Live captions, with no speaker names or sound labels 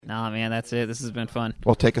Nah, man, that's it. This has been fun.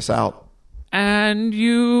 Well, take us out. And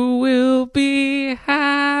you will be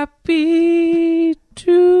happy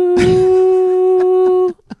too.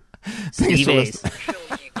 Steve Ace. I'm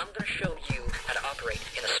going to show you how to operate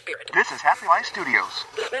in a spirit. This is Happy Life Studios.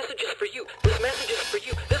 This message is for you. This message is for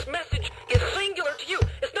you. This message is singular to you.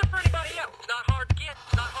 It's not for anybody else. It's not hard to get.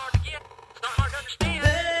 It's not hard to get. It's not hard to understand.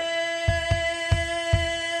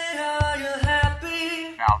 Are you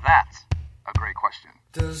happy? Now that's a great question.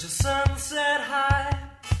 Does your sun set high?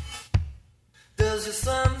 Does your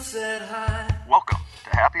sun set high? Welcome to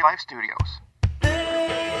Happy Life Studios. Hey,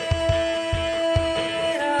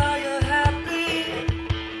 are you happy?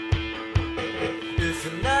 If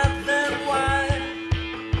you're not, then why?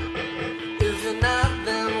 If you're not,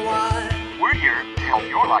 then why? We're here to help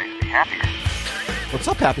your life be happier. What's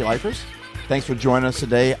up, Happy Lifers? Thanks for joining us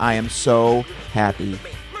today. I am so happy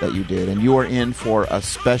that you did. And you are in for a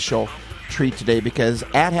special treat today because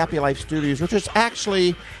at Happy Life Studios, which is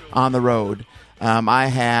actually on the road, I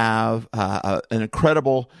have an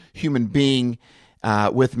incredible human being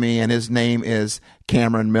with me, and his name is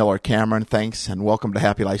Cameron Miller. Cameron, thanks, and welcome to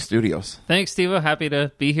Happy Life Studios. Thanks, Steve. Happy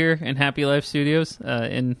to be here in Happy Life Studios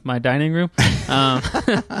in my dining room.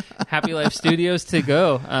 Happy Life Studios to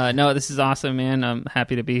go. No, this is awesome, man. I'm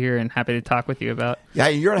happy to be here and happy to talk with you about. Yeah,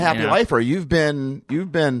 you're a happy lifer. You've been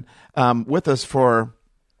with us for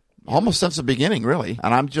almost since the beginning, really.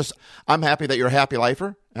 And I'm happy that you're a happy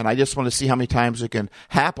lifer, and I just want to see how many times we can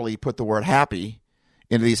happily put the word happy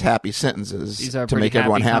into these happy sentences to make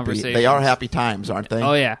everyone happy. They are happy times, aren't they?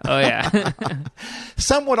 Oh, yeah.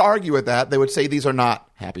 Some would argue with that. They would say these are not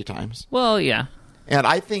happy times. Well, yeah. And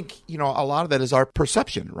I think, a lot of that is our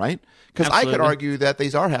perception, right? Because I could argue that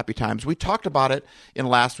these are happy times. We talked about it in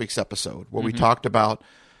last week's episode where we talked about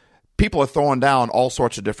people are throwing down all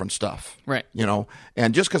sorts of different stuff. Right.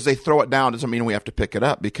 And just because they throw it down doesn't mean we have to pick it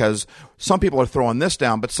up, because some people are throwing this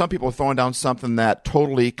down, but some people are throwing down something that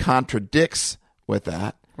totally contradicts with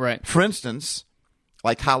that. Right. For instance,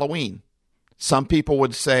 like Halloween. Some people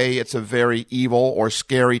would say it's a very evil or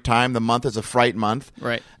scary time. The month is a fright month.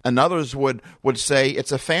 Right. And others would say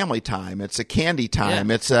it's a family time. It's a candy time.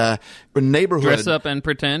 Yeah. It's a neighborhood. Dress up and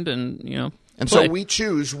pretend and, And play. so we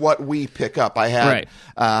choose what we pick up. I had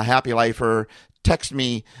Happy Lifer text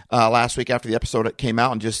me last week after the episode came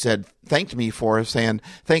out and just thanked me for saying,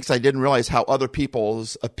 thanks, I didn't realize how other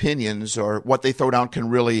people's opinions or what they throw down can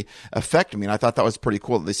really affect me. And I thought that was pretty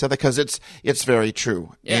cool that they said that, because it's very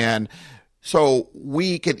true. Yeah. And so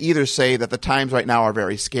we could either say that the times right now are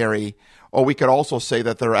very scary, or we could also say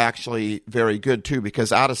that they're actually very good too,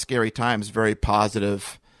 because out of scary times, very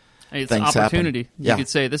positive it's things opportunity. happen. You could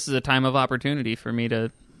say this is a time of opportunity for me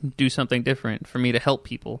to do something different, for me to help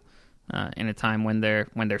people in a time when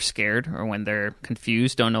they're scared or when they're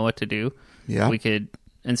confused, don't know what to do. Yeah. We could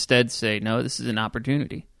instead say, no, this is an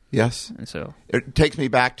opportunity. Yes. And so it takes me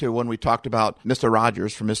back to when we talked about Mr.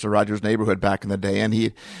 Rogers from Mr. Rogers' Neighborhood back in the day,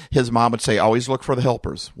 and his mom would say, always look for the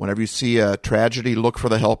helpers. Whenever you see a tragedy, look for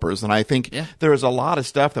the helpers. And I think there is a lot of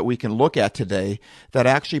stuff that we can look at today that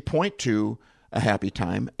actually point to a happy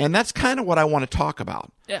time, and that's kind of what I want to talk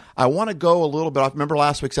about. Yeah. I want to go a little bit off. Remember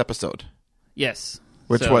last week's episode? Yes.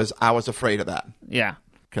 Which was, I was afraid of that. Yeah.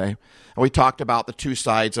 Okay. And we talked about the two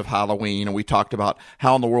sides of Halloween, and we talked about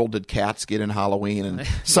how in the world did cats get in Halloween, and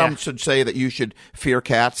some should say that you should fear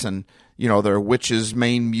cats, and they're witches'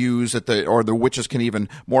 main muse or the witches can even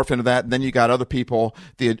morph into that. And then you got other people,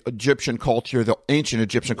 the Egyptian culture, the ancient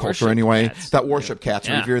Egyptian culture that worship cats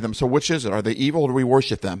and revere them. So which is it? Are they evil, or do we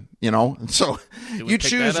worship them? And so you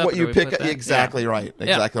choose what you pick. Exactly right.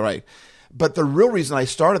 Exactly right. But the real reason I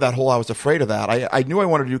started that whole I was afraid of that, I knew I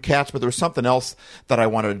wanted to do cats, but there was something else that I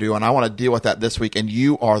wanted to do, and I want to deal with that this week, and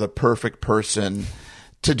you are the perfect person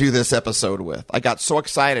to do this episode with. I got so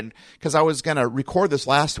excited because I was going to record this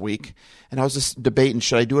last week, and I was just debating,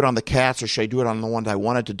 should I do it on the cats or should I do it on the ones I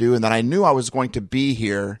wanted to do? And then I knew I was going to be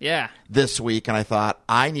here this week, and I thought,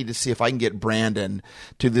 I need to see if I can get Brandon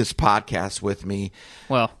to this podcast with me.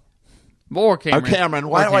 Well, or Cameron. Cameron.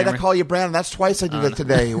 Why did I call you Brandon? That's twice I did it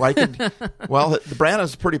today. Well,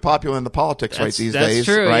 Brandon's pretty popular in the politics these days. That's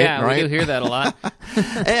true. Right? Yeah, right? We do hear that a lot.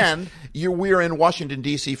 And we're in Washington,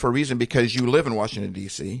 D.C. for a reason, because you live in Washington,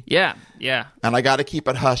 D.C. Yeah. And I got to keep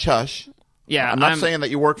it hush-hush. Yeah. I'm not saying that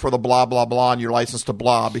you work for the blah, blah, blah and you're licensed to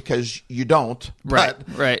blah, because you don't.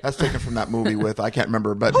 Right. That's taken from that movie with, I can't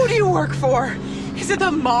remember. But who do you work for? Is it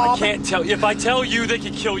the mob? I can't tell you. If I tell you, they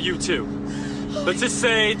could kill you too. Let's just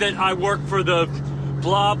say that I work for the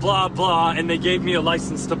blah, blah, blah, and they gave me a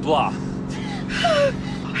license to blah.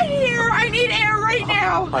 I need air right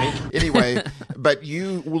now. Anyway, But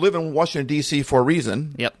you live in Washington, D.C. for a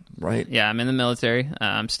reason. Yep. Right? Yeah, I'm in the military.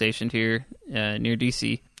 I'm stationed here near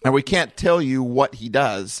D.C. And we can't tell you what he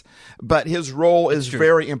does, but his role is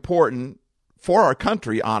very important for our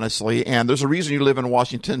country, honestly. And there's a reason you live in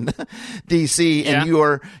Washington, D.C. And you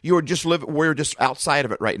are just we're just outside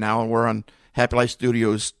of it right now, and we're on Happy Life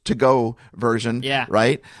Studios to go version. Yeah.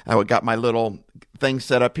 Right. I got my little thing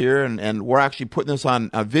set up here, and we're actually putting this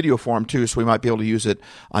on a video form too, so we might be able to use it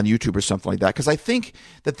on YouTube or something like that. Because I think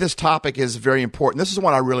that this topic is very important. This is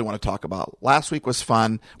what I really want to talk about. Last week was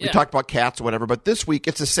fun. We talked about cats or whatever, but this week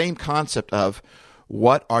it's the same concept of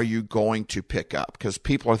what are you going to pick up? Because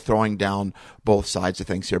people are throwing down both sides of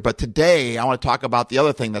things here. But today I want to talk about the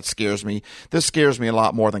other thing that scares me. This scares me a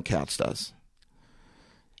lot more than cats does.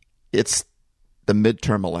 It's the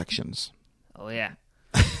midterm elections. Oh, yeah.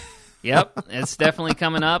 Yep, it's definitely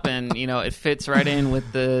coming up, and it fits right in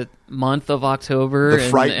with the month of October, the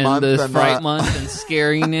fright month, the fright month, and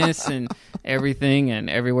scariness, and everything. And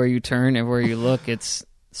everywhere you turn, everywhere you look, it's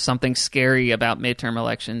something scary about midterm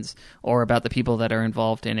elections or about the people that are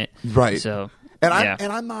involved in it. Right. So, and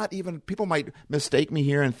I'm not even. People might mistake me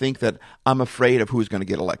here and think that I'm afraid of who's going to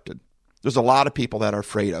get elected. There's a lot of people that are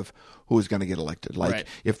afraid of who's going to get elected. Like,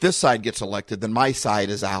 if this side gets elected, then my side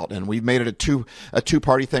is out. And we've made it a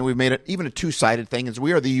two-party thing. We've made it even a two-sided thing. Is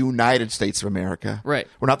we are the United States of America. Right.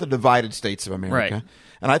 We're not the divided states of America. Right.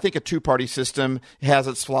 And I think a two-party system has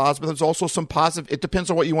its flaws, but there's also some positive. It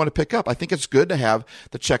depends on what you want to pick up. I think it's good to have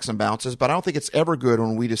the checks and balances, but I don't think it's ever good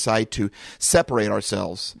when we decide to separate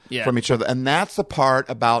ourselves from each other. And that's the part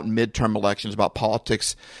about midterm elections, about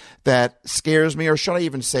politics, that scares me, or should I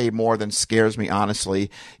even say more than scares me,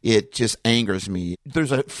 honestly, it just angers me.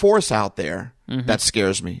 There's a force out there that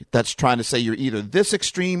scares me, that's trying to say you're either this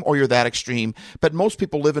extreme or you're that extreme, but most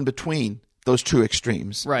people live in between those two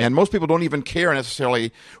extremes. Right. And most people don't even care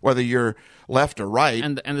necessarily whether you're left or right.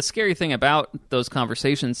 And the scary thing about those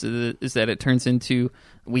conversations is that it turns into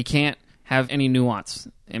we can't have any nuance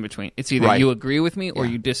in between. It's either you agree with me or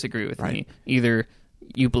you disagree with me. Either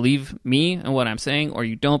you believe me and what I'm saying, or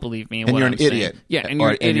you don't believe me and what I'm saying. And you're an idiot. Yeah, and you're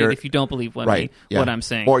an idiot if you don't believe what I'm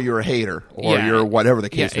saying. Or you're a hater, or you're whatever the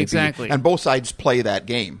case may be. Exactly. And both sides play that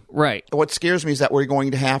game. Right. What scares me is that we're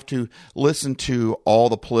going to have to listen to all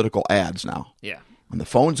the political ads now. Yeah. And the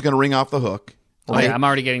phone's going to ring off the hook. Oh, right? yeah, I'm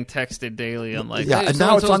already getting texted daily. I'm like, and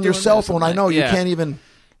now it's on your cell phone. I know you can't even,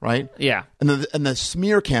 right? Yeah. And the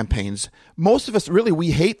smear campaigns. Most of us really,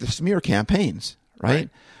 we hate the smear campaigns, right?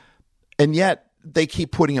 And yet they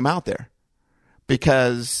keep putting them out there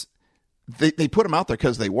because they put them out there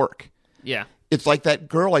because they work. Yeah. It's like that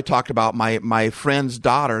girl I talked about, my friend's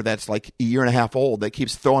daughter that's like a year and a half old, that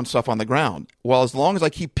keeps throwing stuff on the ground. Well, as long as I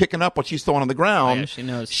keep picking up what she's throwing on the ground,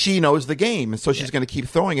 she knows the game. And so she's going to keep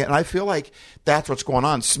throwing it. And I feel like that's what's going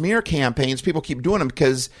on. Smear campaigns, people keep doing them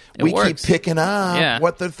because we keep picking up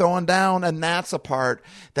what they're throwing down. And that's a part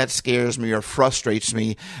that scares me or frustrates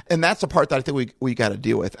me. And that's a part that I think we got to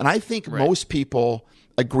deal with. And I think most people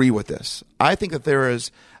agree with this. I think that there is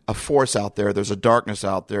a force out there. There's a darkness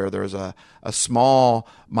out there. There's a small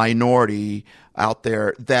minority out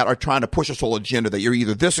there that are trying to push this whole agenda that you're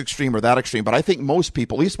either this extreme or that extreme. But I think most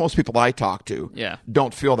people, at least most people that I talk to,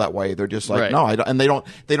 don't feel that way. They're just like, no, I don't, and they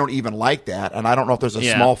don't even like that. And I don't know if there's a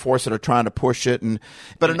small force that are trying to push it.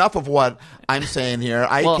 But enough of what I'm saying here.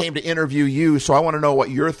 I came to interview you, so I want to know what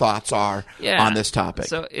your thoughts are on this topic.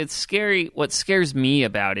 So it's scary. What scares me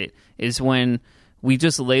about it is when we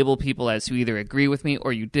just label people as you either agree with me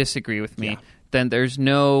or you disagree with me, then there's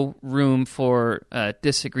no room for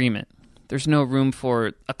disagreement. There's no room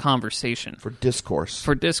for a conversation. For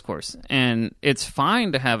discourse. And it's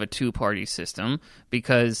fine to have a two-party system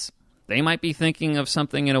because they might be thinking of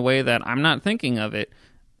something in a way that I'm not thinking of it.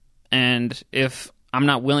 And if I'm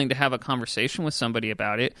not willing to have a conversation with somebody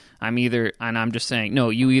about it, I'm just saying,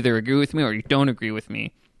 no, you either agree with me or you don't agree with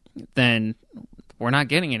me, then we're not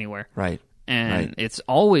getting anywhere. Right. And it's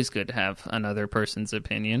always good to have another person's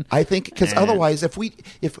opinion. I think because otherwise, if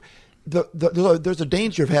there's a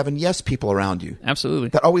danger of having yes people around you, absolutely,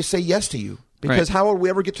 that always say yes to you. Because how will we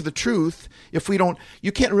ever get to the truth if we don't?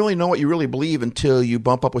 You can't really know what you really believe until you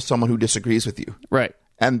bump up with someone who disagrees with you. Right.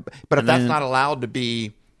 But if that's not allowed to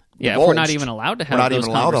be, if we're not even allowed to have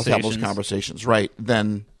those conversations, right?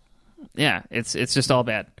 Then, it's just all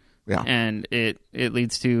bad. Yeah. And it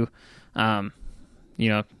leads to,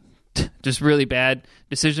 just really bad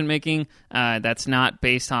decision making that's not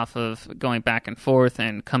based off of going back and forth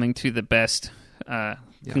and coming to the best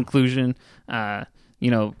conclusion.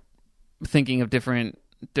 Thinking of different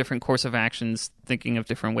course of actions, thinking of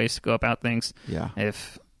different ways to go about things. Yeah.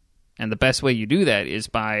 And the best way you do that is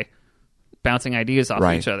by bouncing ideas off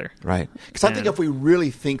each other. Right. Because I think if we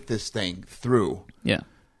really think this thing through,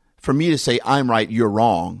 for me to say I'm right, you're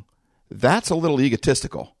wrong, that's a little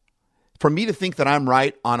egotistical. For me to think that I'm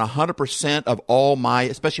right on 100% of all my,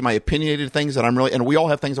 especially my opinionated things that I'm really, and we all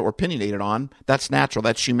have things that we're opinionated on, that's natural,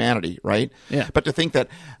 that's humanity, right? Yeah. But to think that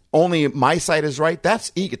only my side is right,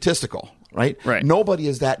 that's egotistical, right? Right. Nobody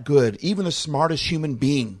is that good, even the smartest human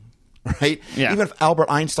being, right? Yeah. Even if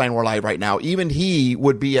Albert Einstein were alive right now, even he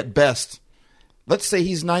would be at best, let's say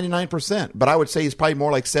he's 99%, but I would say he's probably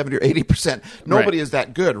more like 70 or 80%. Nobody is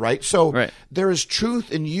that good, right? So there is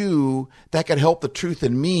truth in you that could help the truth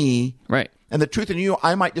in me. Right. And the truth in you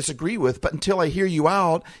I might disagree with, but until I hear you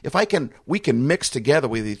out, we can mix together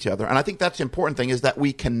with each other. And I think that's the important thing is that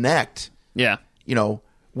we connect,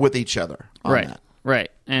 with each other on that. Right.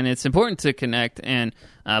 And it's important to connect, and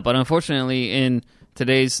but unfortunately in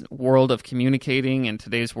today's world of communicating and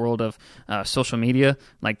today's world of social media,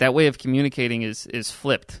 like that way of communicating is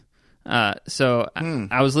flipped. I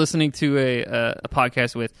was listening to a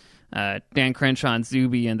podcast with Dan Crenshaw and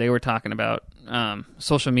Zuby, and they were talking about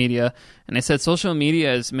social media, and they said social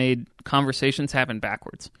media has made conversations happen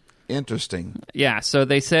backwards. Interesting. Yeah, so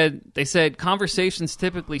they said conversations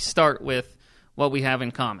typically start with what we have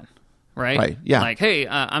in common. Right? Yeah. Like, hey,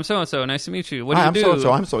 I'm so-and-so. Nice to meet you. What do you I'm do?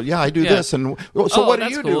 so-and-so. I'm so, yeah, I do this. And so what do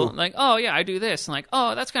you cool. do? Like, oh, yeah, I do this. And like,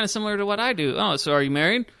 oh, that's kind of similar to what I do. Oh, so are you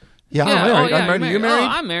married? Yeah, I'm married. Oh, yeah, I'm married. Are you married? Oh,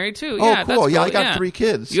 I'm married too. Oh, yeah, cool. That's Yeah, I got 3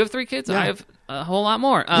 kids. You have 3 kids? Yeah. I have a whole lot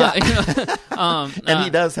more. And he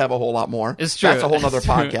does have a whole lot more. It's true. That's a whole other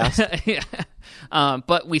podcast. Yeah.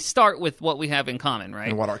 But we start with what we have in common, right?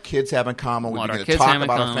 And what our kids have in common. We What our begin to kids talk have in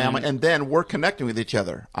about our common. family, and then we're connecting with each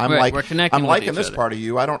other. We're connecting I'm with liking each this other. part of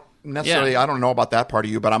you. I don't necessarily. I don't know about that part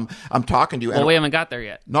of you, but I'm talking to you. Well, we haven't got there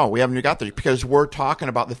yet. No, we haven't got there because we're talking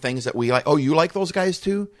about the things that we like. Oh, you like those guys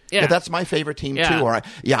too? Yeah. That's my favorite team Yeah. too. Or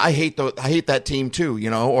I hate that team too. We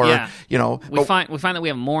find that we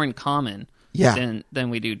have more in common. Than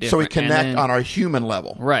we do different. So we connect on our human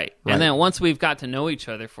level. Right. And then once we've got to know each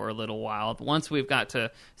other for a little while, once we've got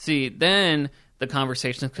to see, then the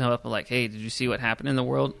conversations come up like, hey, did you see what happened in the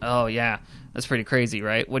world? Oh, yeah. That's pretty crazy,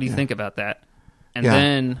 right? What do you think about that? And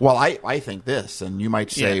then... Well, I think this, and you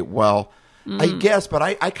might say, well... I guess, but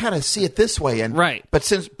I kind of see it this way, and right.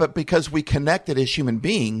 But because we connected as human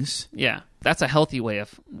beings, that's a healthy way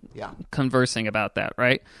of conversing about that,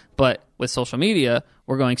 right? But with social media,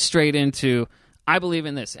 we're going straight into I believe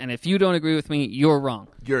in this, and if you don't agree with me, you're wrong.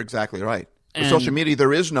 You're exactly right. With social media,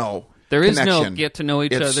 there is no get to know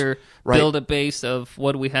each other, build a base of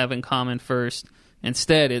what do we have in common first.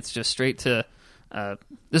 Instead, it's just straight to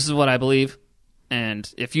this is what I believe.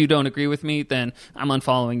 And if you don't agree with me, then I'm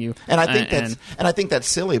unfollowing you. And I think that's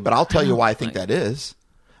silly, but I'll tell you why I think that is.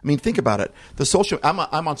 I mean, think about it.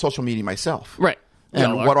 I'm on social media myself, right?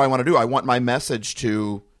 And what do I want to do? I want my message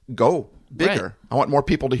to go bigger. Right. I want more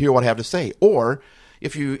people to hear what I have to say. Or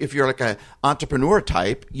if you're like an entrepreneur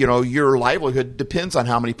type, your livelihood depends on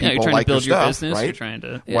how many people like your stuff, business, right? You're trying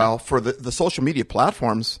to, Well, for the social media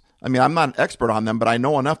platforms, I mean, I'm not an expert on them, but I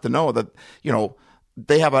know enough to know that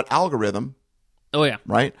they have an algorithm. Oh, yeah.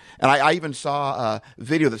 Right? And I even saw a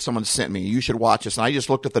video that someone sent me. You should watch this. And I just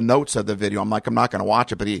looked at the notes of the video. I'm like, I'm not going to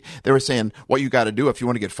watch it. But they were saying what you got to do if you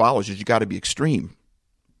want to get followers is you got to be extreme.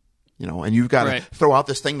 And you've got to throw out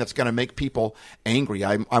this thing that's going to make people angry.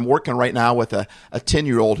 I'm working right now with a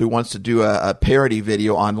 10-year-old who wants to do a parody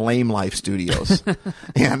video on Lame Life Studios.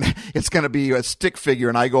 And it's going to be a stick figure.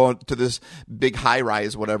 And I go to this big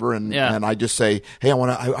high-rise, whatever, and I just say, hey, I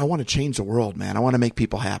want to change the world, man. I want to make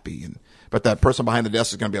people happy. But that person behind the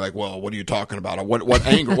desk is going to be like, well, what are you talking about? What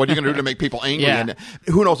anger? What are you going to do to make people angry? Yeah. And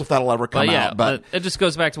who knows if that'll ever come out. But it just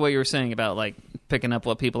goes back to what you were saying about like picking up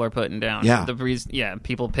what people are putting down. Yeah.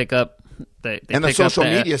 People pick up. And the social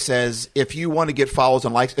media says if you want to get follows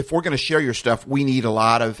and likes, if we're going to share your stuff, we need a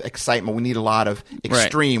lot of excitement. We need a lot of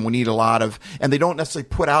extreme. We need a lot of, and they don't necessarily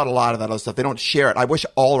put out a lot of that other stuff. They don't share it. I wish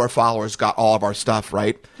all of our followers got all of our stuff,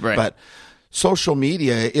 right? Right. But social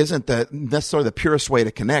media isn't necessarily the purest way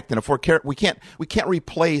to connect. And if we can't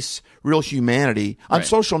replace real humanity on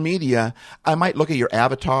social media. I might look at your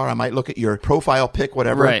avatar, I might look at your profile pic,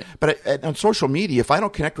 whatever. Right. But on social media, if I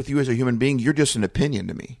don't connect with you as a human being, you're just an opinion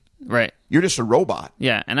to me. Right. You're just a robot.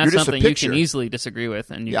 Yeah, and that's You're something you can easily disagree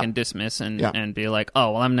with, and you can dismiss and be like,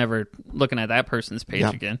 oh, well, I'm never looking at that person's page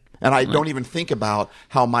again. And I don't even think about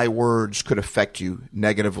how my words could affect you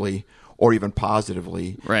negatively or even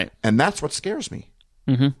positively. Right. And that's what scares me.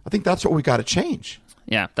 Mm-hmm. I think that's what we got to change.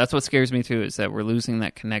 Yeah, that's what scares me too, is that we're losing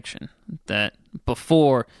that connection that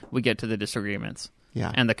before we get to the disagreements.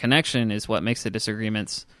 Yeah. And the connection is what makes the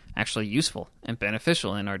disagreements actually useful and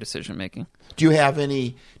beneficial in our decision making. Do you have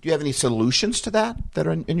any solutions to that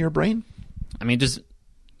are in your brain? I mean, just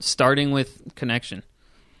starting with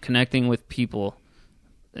connecting with people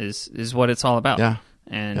is what it's all about. Yeah.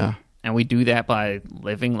 And we do that by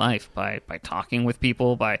living life, by talking with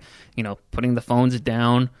people, by, putting the phones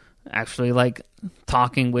down, actually like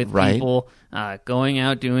talking with people, going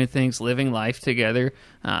out, doing things, living life together.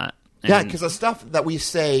 Because the stuff that we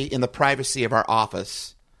say in the privacy of our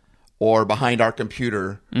office or behind our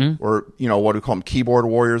computer, or what do we call them, keyboard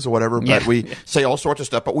warriors or whatever. But we say all sorts of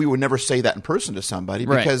stuff, but we would never say that in person to somebody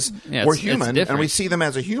because we're human and we see them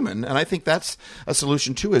as a human. And I think that's a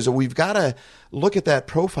solution too. Is we've got to look at that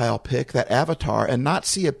profile pic, that avatar, and not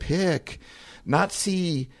see a pic, not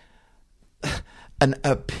see an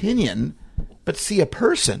opinion, but see a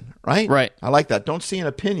person. Right. Right. I like that. Don't see an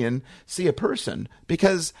opinion, see a person,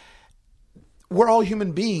 because we're all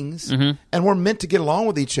human beings, and we're meant to get along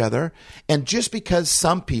with each other. And just because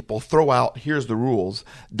some people throw out, here's the rules,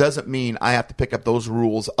 doesn't mean I have to pick up those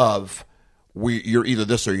rules of you're either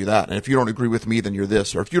this or you're that. And if you don't agree with me, then you're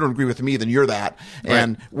this. Or if you don't agree with me, then you're that. Right.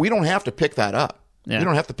 And we don't have to pick that up. Yeah. We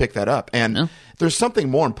don't have to pick that up. And there's something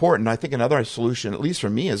more important. I think another solution, at least for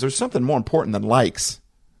me, is there's something more important than likes.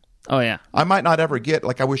 Oh yeah, I might not ever get,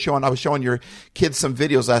 like I was showing your kids some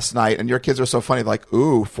videos last night, and your kids are so funny, like,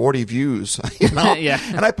 ooh, 40 views, Yeah.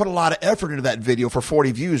 And I put a lot of effort into that video for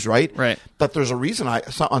 40 views, right? Right. But there's a reason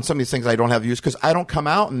on some of these things I don't have views, because I don't come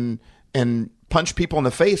out and punch people in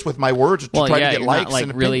the face with my words to try to get you're likes.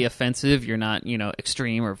 Not, really offensive. You're not,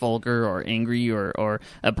 extreme or vulgar or angry or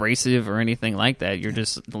abrasive or anything like that. You're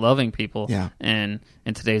just loving people. Yeah. And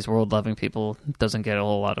in today's world, loving people doesn't get a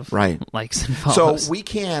whole lot of likes and So follows. we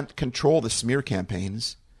can't control the smear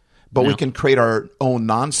campaigns, but we can create our own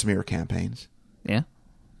non-smear campaigns. Yeah.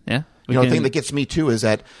 Yeah. The thing that gets me too is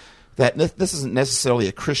that this isn't necessarily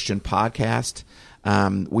a Christian podcast.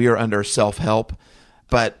 We are under self-help,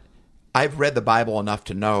 but I've read the Bible enough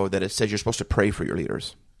to know that it says you're supposed to pray for your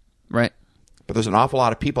leaders. Right. But there's an awful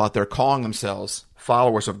lot of people out there calling themselves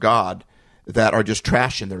followers of God that are just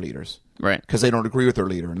trashing their leaders. Right. Because they don't agree with their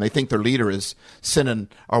leader. And they think their leader is sending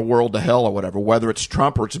our world to hell or whatever, whether it's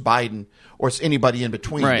Trump or it's Biden or it's anybody in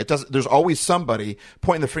between. Right. There's always somebody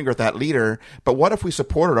pointing the finger at that leader. But what if we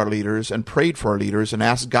supported our leaders and prayed for our leaders and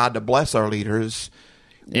asked God to bless our leaders?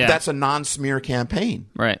 Yeah. That's a non-smear campaign.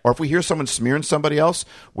 Right. Or if we hear someone smearing somebody else,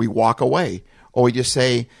 we walk away. Or we just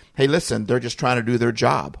say, hey, listen, they're just trying to do their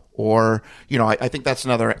job. Or, I think that's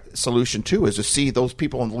another solution too, is to see those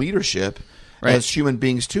people in leadership as human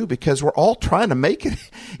beings too, because we're all trying to make it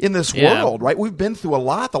in this world, right? We've been through a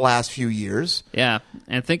lot the last few years. Yeah.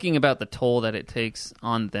 And thinking about the toll that it takes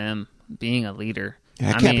on them being a leader.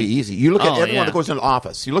 Yeah, it can't be easy. You look at everyone that goes into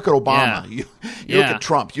office. You look at Obama. Yeah. You look at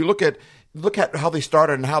Trump. You look at how they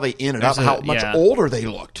started and how they ended up, how much older they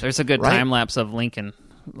looked. There's a good time lapse of Lincoln.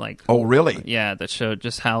 Oh, really? Yeah, that showed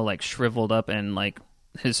just how shriveled up and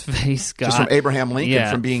his face got. Just from Abraham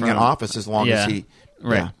Lincoln from being in office as long as he.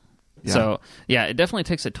 Right. Yeah. So, it definitely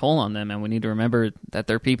takes a toll on them, and we need to remember that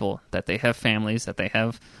they're people, that they have families, that they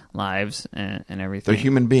have lives and everything. They're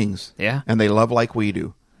human beings. Yeah. And they love like we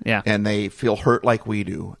do. Yeah. And they feel hurt like we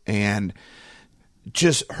do. And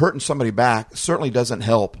just hurting somebody back certainly doesn't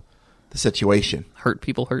help the situation. Hurt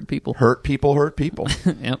people hurt people. Hurt people hurt people.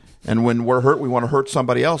 Yep. And when we're hurt, we want to hurt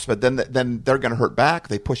somebody else, but then they're going to hurt back.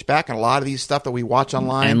 They push back, and a lot of these stuff that we watch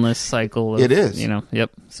online. Endless cycle. It is.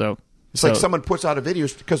 Yep. So it's like someone puts out a video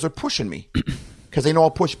because they're pushing me. Because they know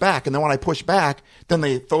I'll push back, and then when I push back, then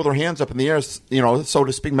they throw their hands up in the air, so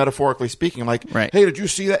to speak, metaphorically speaking, like, hey, did you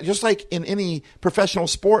see that? Just like in any professional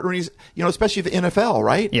sport, or especially the NFL,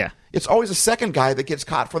 right? Yeah. It's always the second guy that gets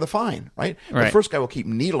caught for the fine, right? The first guy will keep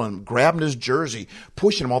needling him, grabbing his jersey,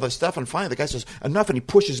 pushing him, all that stuff, and finally the guy says, enough, and he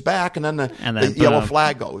pushes back, and then the yellow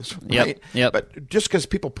flag goes, right? Yep. But just because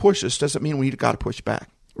people push us doesn't mean we got to push back.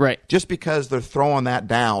 Right. Just because they're throwing that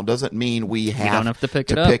down doesn't mean we don't have to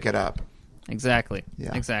pick it up. Exactly.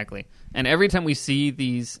 Yeah. Exactly. And every time we see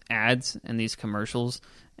these ads and these commercials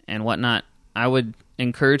and whatnot, I would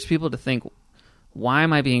encourage people to think, why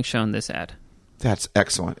am I being shown this ad? That's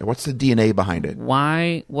excellent. What's the DNA behind it?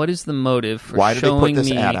 What is the motive for why did showing they put this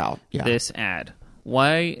me ad out? This ad?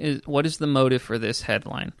 What is the motive for this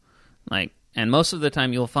headline? And most of the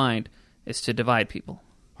time you'll find is to divide people.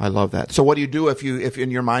 I love that. So what do you do if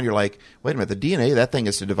in your mind you're like, wait a minute, the DNA, that thing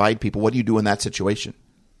is to divide people. What do you do in that situation?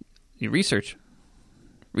 You research,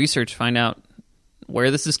 find out where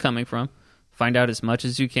this is coming from, find out as much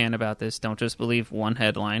as you can about this. Don't just believe one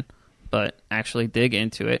headline, but actually dig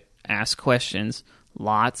into it, ask questions,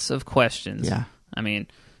 lots of questions. Yeah. I mean,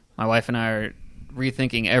 my wife and I are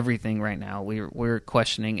rethinking everything right now. We're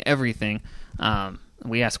questioning everything.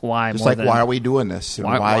 We ask why. It's more like, than, why are we doing this? And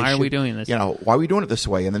why are we doing this? You know, why are we doing it this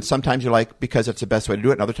way? And then sometimes you're like, because it's the best way to do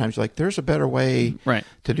it. And other times you're like, there's a better way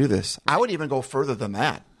to do this. I would even go further than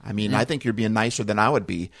that. I mean, I think you're being nicer than I would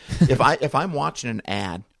be. If I'm watching an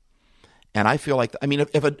ad and I feel like, I mean,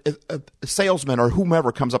 if a salesman or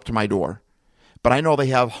whomever comes up to my door, but I know they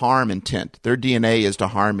have harm intent. Their DNA is to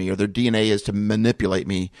harm me, or their DNA is to manipulate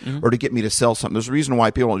me, or to get me to sell something. There's a reason why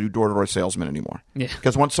people don't do door-to-door salesmen anymore. Yeah.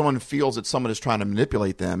 Because once someone feels that someone is trying to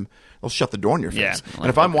manipulate them, they'll shut the door in your face. Yeah. And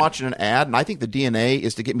if I'm watching an ad and I think the DNA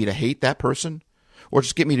is to get me to hate that person or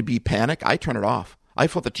just get me to be panic, I turn it off. I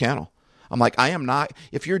flip the channel. I'm like, I am not,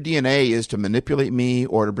 if your DNA is to manipulate me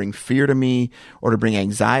or to bring fear to me or to bring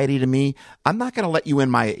anxiety to me, I'm not going to let you in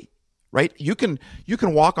my... Right? You can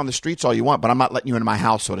walk on the streets all you want, but I'm not letting you into my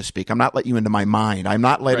house, so to speak. I'm not letting you into my mind. I'm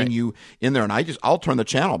not letting you in there. And I'll turn the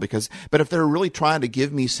channel but if they're really trying to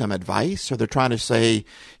give me some advice or they're trying to say,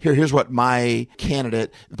 here's what my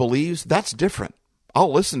candidate believes, that's different.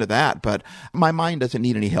 I'll listen to that, but my mind doesn't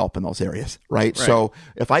need any help in those areas. Right? So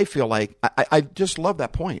if I feel like, I just love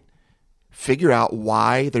that point. Figure out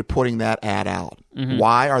why they're putting that ad out. Mm-hmm.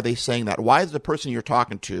 Why are they saying that? Why is the person you're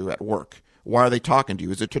talking to at work? Why are they talking to you?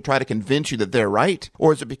 Is it to try to convince you that they're right?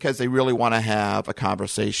 Or is it because they really want to have a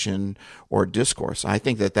conversation or discourse? I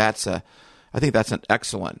think that's an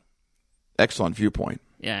excellent viewpoint.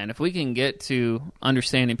 Yeah, and if we can get to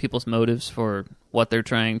understanding people's motives for what they're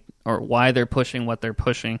trying or why they're pushing what they're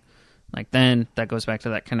pushing, like then that goes back to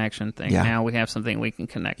that connection thing. Yeah. Now we have something we can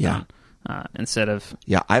connect on instead of...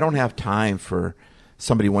 Yeah, I don't have time for...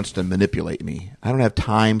 somebody wants to manipulate me. I don't have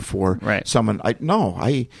time for someone. If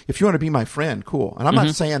you want to be my friend, cool. And I'm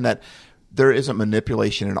not saying that there isn't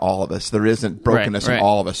manipulation in all of us. There isn't brokenness in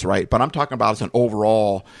all of us, right? But I'm talking about as an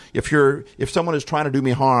overall. If someone is trying to do me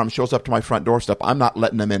harm, shows up to my front doorstep, I'm not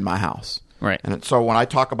letting them in my house. Right. And so when I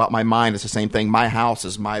talk about my mind, it's the same thing. My house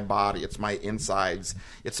is my body. It's my insides.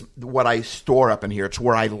 It's what I store up in here. It's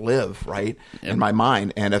where I live, right? Yep. In my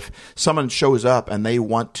mind. And if someone shows up and they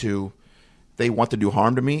want to do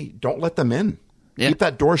harm to me, don't let them in. Yeah. Keep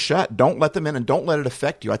that door shut. Don't let them in and don't let it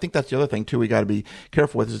affect you. I think that's the other thing, too, we got to be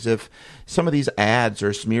careful with is if some of these ads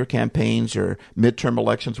or smear campaigns or midterm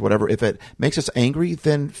elections, whatever, if it makes us angry,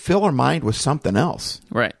 then fill our mind with something else.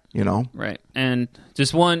 Right. You know? Right. And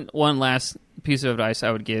just one last piece of advice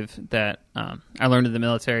I would give that I learned in the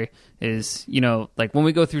military is, like when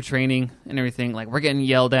we go through training and everything, like we're getting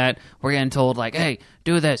yelled at, we're getting told like, hey,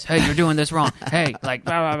 do this, hey, you're doing this wrong, hey, like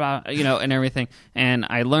blah, blah, blah, and everything. And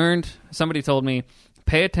I learned, somebody told me,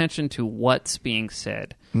 pay attention to what's being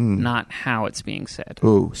said, not how it's being said.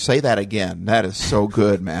 Ooh, say that again. That is so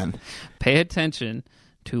good, man. Pay attention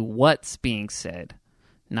to what's being said,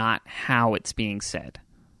 not how it's being said.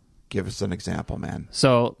 Give us an example, man.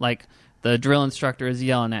 So, like, the drill instructor is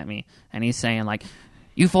yelling at me, and he's saying, like,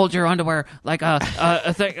 you fold your underwear like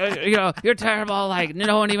a thing, you're terrible, like,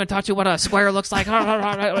 no one even taught you what a square looks like,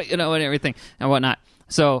 and everything, and whatnot.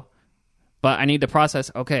 So, but I need to process,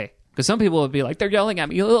 okay, because some people would be like, they're yelling at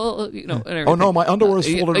me, and everything. Oh, no, my underwear is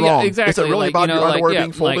folded wrong. Exactly. Is it really about your underwear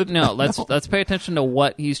being folded? No, let's pay attention to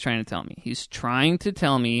what he's trying to tell me. He's trying to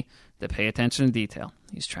tell me to pay attention to detail.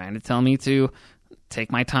 He's trying to tell me to take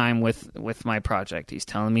my time with my project. He's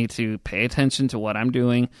telling me to pay attention to what I'm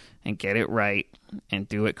doing and get it right and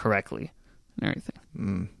do it correctly and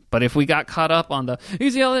everything. But if we got caught up on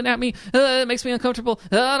he's yelling at me, it makes me uncomfortable,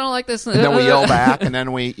 I don't like this. And then we yell back, and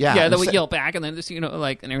then we, then we yell back, and then just,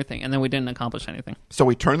 like, and everything, and then we didn't accomplish anything. So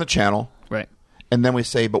we turn the channel. Right. And then we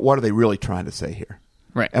say, but what are they really trying to say here?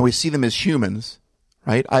 Right. And we see them as humans,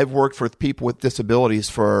 right? I've worked with people with disabilities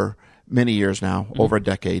for many years now, over a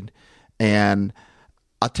decade, and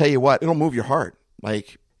I'll tell you what, it'll move your heart.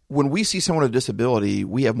 Like, when we see someone with a disability,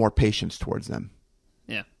 we have more patience towards them.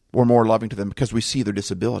 Yeah. We're more loving to them because we see their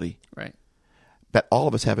disability. Right. But all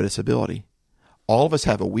of us have a disability. All of us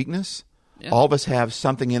have a weakness. Yeah. All of us have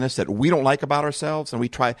something in us that we don't like about ourselves,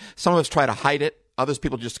 and some of us try to hide it. Others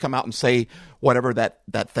people just come out and say whatever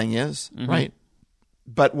that thing is, right?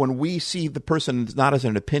 But when we see the person not as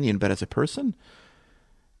an opinion, but as a person,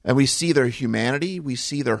 and we see their humanity, we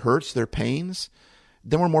see their hurts, their pains,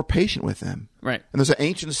 then we're more patient with them. Right. And there's an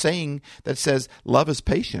ancient saying that says, love is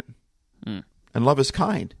patient and love is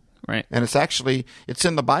kind. Right. And it's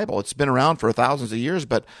in the Bible. It's been around for thousands of years,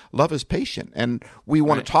 but love is patient. And we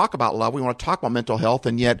want to talk about love. We want to talk about mental health,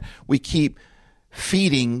 and yet we keep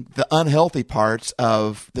feeding the unhealthy parts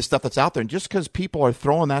of the stuff that's out there. And just because people are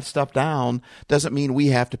throwing that stuff down doesn't mean we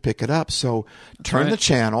have to pick it up. So turn the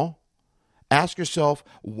channel, Ask yourself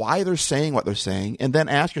why they're saying what they're saying, and then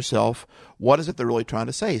ask yourself, what is it they're really trying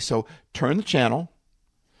to say? So turn the channel,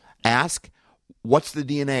 ask, what's the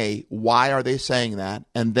DNA? Why are they saying that?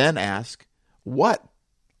 And then ask, what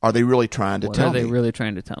are they really trying to tell me? What are they really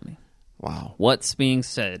trying to tell me? Wow. What's being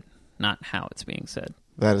said, not how it's being said.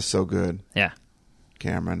 That is so good. Yeah.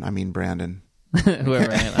 Brandon.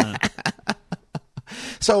 Whoever I am, I don't know.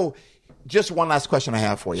 So just one last question I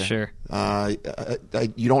have for you. Sure.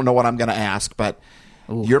 You don't know what I'm going to ask, but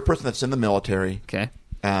you're a person that's in the military. Okay.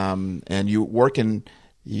 And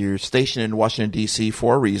you're stationed in Washington, D.C.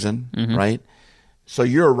 for a reason, right? So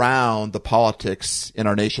you're around the politics in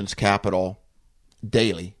our nation's capital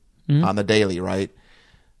daily, on the daily, right?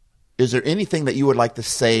 Is there anything that you would like to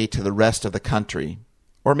say to the rest of the country,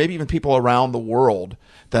 or maybe even people around the world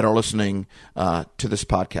that are listening to this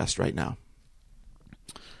podcast right now?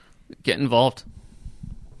 Get involved.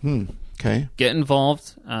 Okay. Get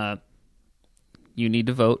involved. You need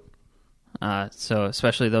to vote. So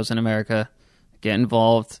especially those in America, get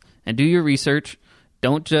involved and do your research.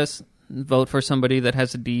 Don't just vote for somebody that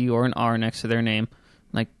has a D or an R next to their name.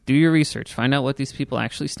 Like, do your research. Find out what these people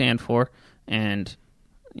actually stand for, and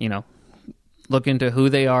look into who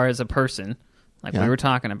they are as a person, like we were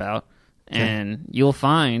talking about, and you'll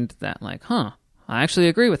find that, like, I actually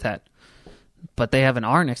agree with that, but they have an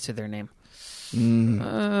R next to their name.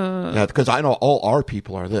 Yeah, because I know all our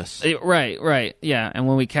people are this. Right, yeah. And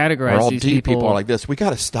when we categorize all these D people are like this, we got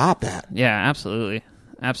to stop that. Yeah, absolutely.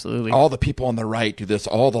 All the people on the right do this.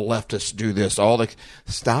 All the leftists do this.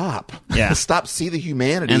 Stop. Yeah, stop. See the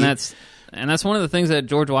humanity. And that's one of the things that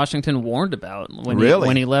George Washington warned about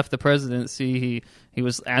when he left the presidency. He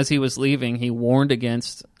was leaving, he warned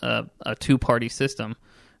against a two-party system,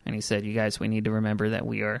 and he said, "You guys, we need to remember that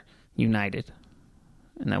we are united,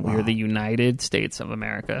 and that we are the United States of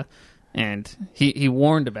America." And he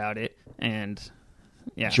warned about it. And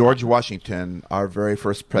yeah, George Washington, our very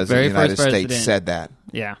first president of the United States, said that.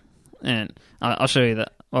 Yeah, and I'll show you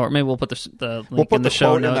that. Or maybe we'll put the link we'll put in the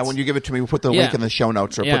show notes. When you give it to me, we'll put the link in the show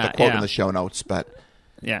notes, or put the quote in the show notes. But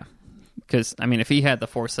yeah, because if he had the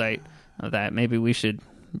foresight of that, maybe we should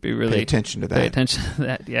be really pay attention to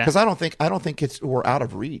that. Yeah, because I don't think we're out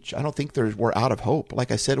of reach. I don't think we're out of hope.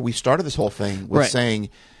 Like I said, we started this whole thing with saying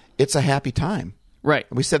it's a happy time. Right.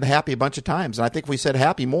 We said happy a bunch of times, and I think if we said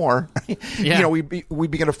happy more, we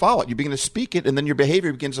begin to follow it. You begin to speak it, and then your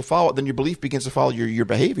behavior begins to follow it. Then your belief begins to follow your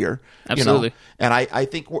behavior. Absolutely. And I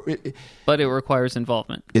think... But it requires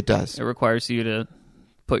involvement. It does. It requires you to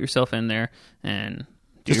put yourself in there and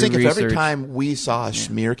do just think research. If every time we saw a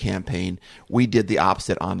smear campaign, we did the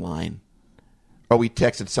opposite online, or we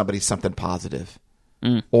texted somebody something positive.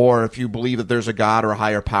 Or if you believe that there's a God or a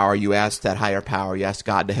higher power, you ask that higher power, you ask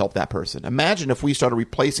God to help that person. Imagine if we started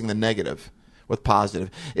replacing the negative with positive.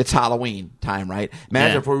 It's Halloween time, right?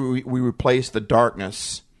 Imagine if we replace the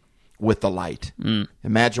darkness with the light.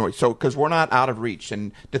 Imagine because we're not out of reach,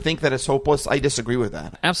 and to think that it's hopeless, I disagree with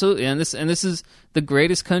that. Absolutely, and this is the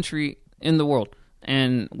greatest country in the world,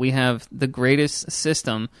 and we have the greatest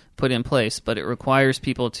system put in place, but it requires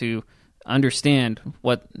people to understand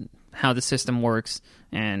how the system works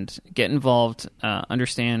and get involved,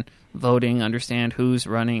 understand voting, understand who's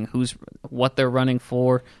running, what they're running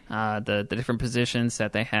for, the different positions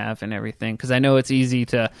that they have and everything. Because I know it's easy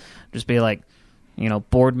to just be like,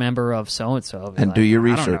 board member of so-and-so. And do your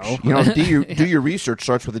research. Do your research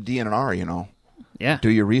starts with a D and an R, Yeah. Do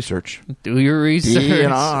your research. Do your research. D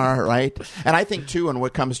and R, right? And I think too, and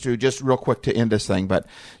what comes to, just real quick to end this thing, but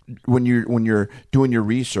when you're doing your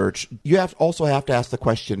research, you also have to ask the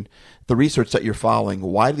question, the research that you're following,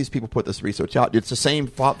 why do these people put this research out? It's the same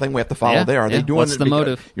thing we have to follow there. Are they doing What's the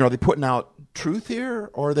motive? Are they putting out truth here,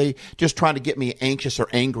 or are they just trying to get me anxious or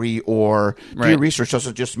angry? Or do your research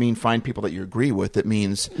doesn't just mean find people that you agree with. It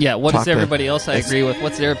means what is everybody else I agree with?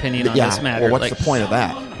 What's their opinion on this matter? Well, what's the point of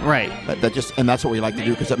that? Right. And that's what we like to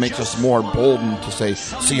do, because it makes us more bolden to say,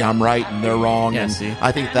 see, I'm right and they're wrong. Yeah, and see.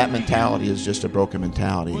 I think that mentality is just a broken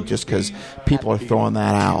mentality. And just because people are throwing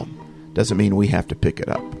that out doesn't mean we have to pick it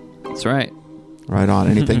up. That's right. Right on.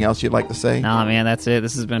 Anything else you'd like to say? Nah, man, that's it.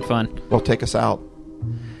 This has been fun. Well, take us out.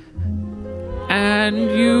 And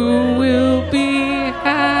you will be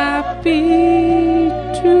happy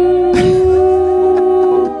too.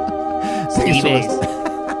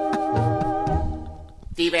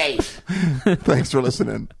 Thanks for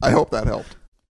listening. I hope that helped.